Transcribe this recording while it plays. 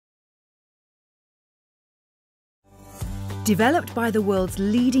Developed by the world's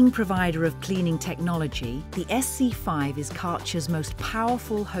leading provider of cleaning technology, the SC5 is Karcher's most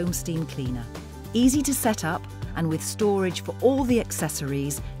powerful home steam cleaner. Easy to set up, and with storage for all the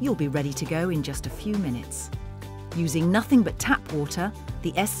accessories, you'll be ready to go in just a few minutes. Using nothing but tap water,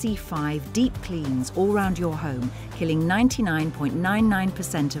 the SC5 deep cleans all around your home, killing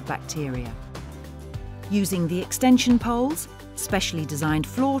 99.99% of bacteria. Using the extension poles, specially designed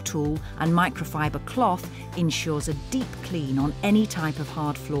floor tool and microfibre cloth ensures a deep clean on any type of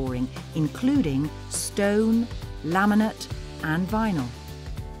hard flooring, including stone, laminate and vinyl.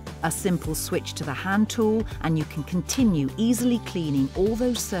 A simple switch to the hand tool and you can continue easily cleaning all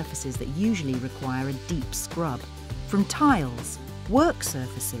those surfaces that usually require a deep scrub. From tiles, work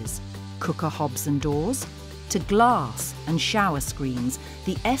surfaces, cooker hobs and doors, to glass and shower screens,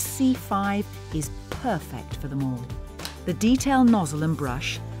 the SC5 is perfect for them all. The detail nozzle and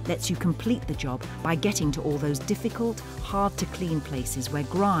brush lets you complete the job by getting to all those difficult, hard-to-clean places where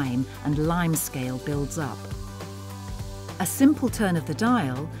grime and limescale builds up. A simple turn of the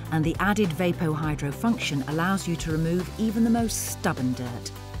dial and the added VapoHydro function allows you to remove even the most stubborn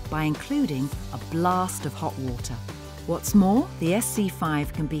dirt by including a blast of hot water. What's more, the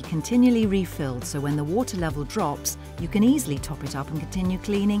SC5 can be continually refilled, so when the water level drops, you can easily top it up and continue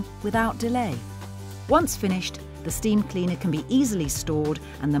cleaning without delay. Once finished, the steam cleaner can be easily stored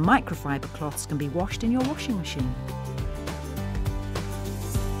and the microfibre cloths can be washed in your washing machine.